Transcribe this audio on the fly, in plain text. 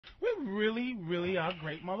We really, really are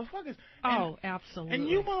great motherfuckers. Oh, absolutely. And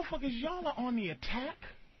you motherfuckers, y'all are on the attack.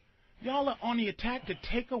 Y'all are on the attack to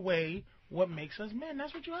take away what makes us men.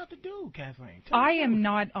 That's what you have to do, Kathleen. I am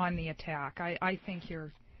not on the attack. I think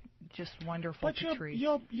you're just wonderful, but Patrice.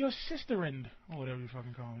 your sister-in, or whatever you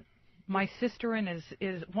fucking call it. My sister-in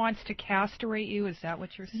is wants to castrate you. Is that what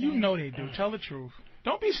you're saying? You know they do. Tell the truth.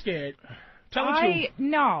 Don't be scared. Tell the truth.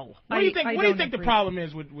 No. What do you think? What do you think agree. the problem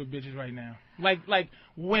is with bitches right now? Like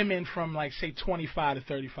women from like say 25 to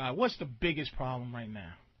 35. What's the biggest problem right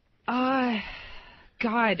now?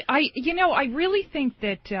 God, I really think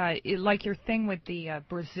that like your thing with the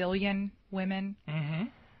Brazilian women. Mm-hmm.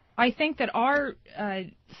 I think that our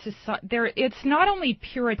society, it's not only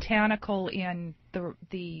puritanical in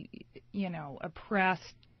the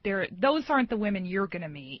oppressed. Those aren't the women you're going to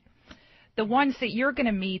meet. The ones that you're going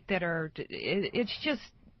to meet that are, it's just,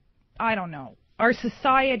 I don't know. Our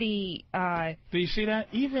society. Do you see that?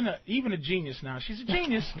 Even a genius now. She's a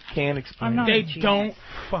genius. Can't explain. They don't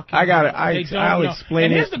fucking. I'll explain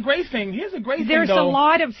and it. Here's the great thing. There's a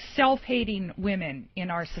lot of self-hating women in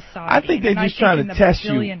our society. I think they're just trying to test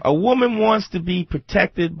you. A woman wants to be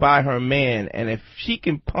protected by her man, and if she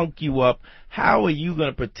can punk you up, how are you going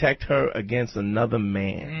to protect her against another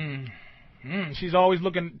man? She's always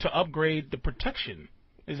looking to upgrade the protection.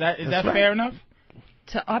 Is that right. fair enough?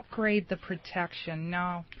 To upgrade the protection,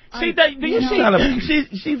 no. See, do you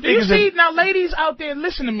see? Now, ladies out there,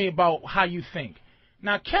 listen to me about how you think.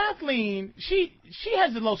 Now, Kathleen, she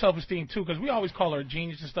has a low self-esteem too, because we always call her a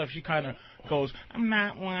genius and stuff. She kind of goes, "I'm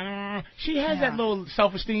not one." She has that little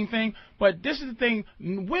self-esteem thing. But this is the thing: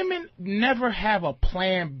 women never have a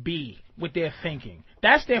plan B with their thinking.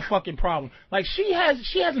 That's their fucking problem. Like she has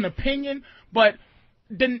an opinion, but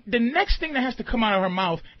the next thing that has to come out of her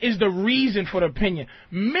mouth is the reason for the opinion.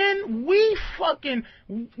 Men, we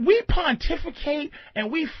pontificate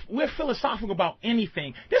and we're philosophical about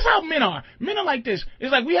anything. This is how men are. Men are like this.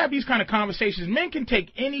 It's like we have these kind of conversations. Men can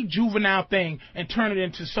take any juvenile thing and turn it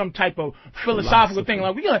into some type of philosophical thing.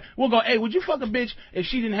 Like we'll go, hey, would you fuck a bitch if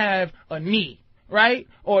she didn't have a knee, right?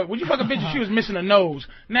 Or would you fuck a bitch if she was missing a nose?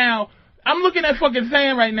 Now, I'm looking at fucking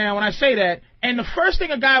Than right now when I say that, and the first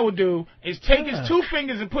thing a guy would do is take his two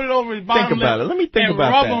fingers and put it over his bottom lip Let me think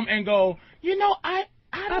about rub that. them and go, I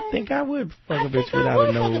think I would fuck a bitch without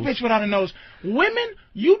a nose. Fuck a bitch without a nose. Women,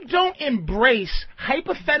 you don't embrace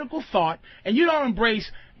hypothetical thought, and you don't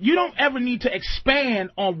ever need to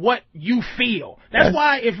expand on what you feel. That's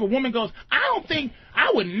why if a woman goes, I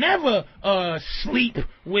would never have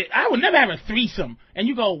a threesome, and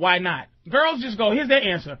you go, why not? Girls just go, here's their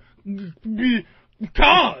answer.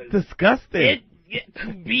 Because disgusting. It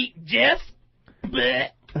could be just bleh.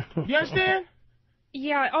 You understand?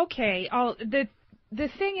 Yeah, okay. The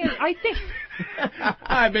thing is, I think... All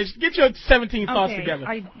right, bitch, get your 17 thoughts together.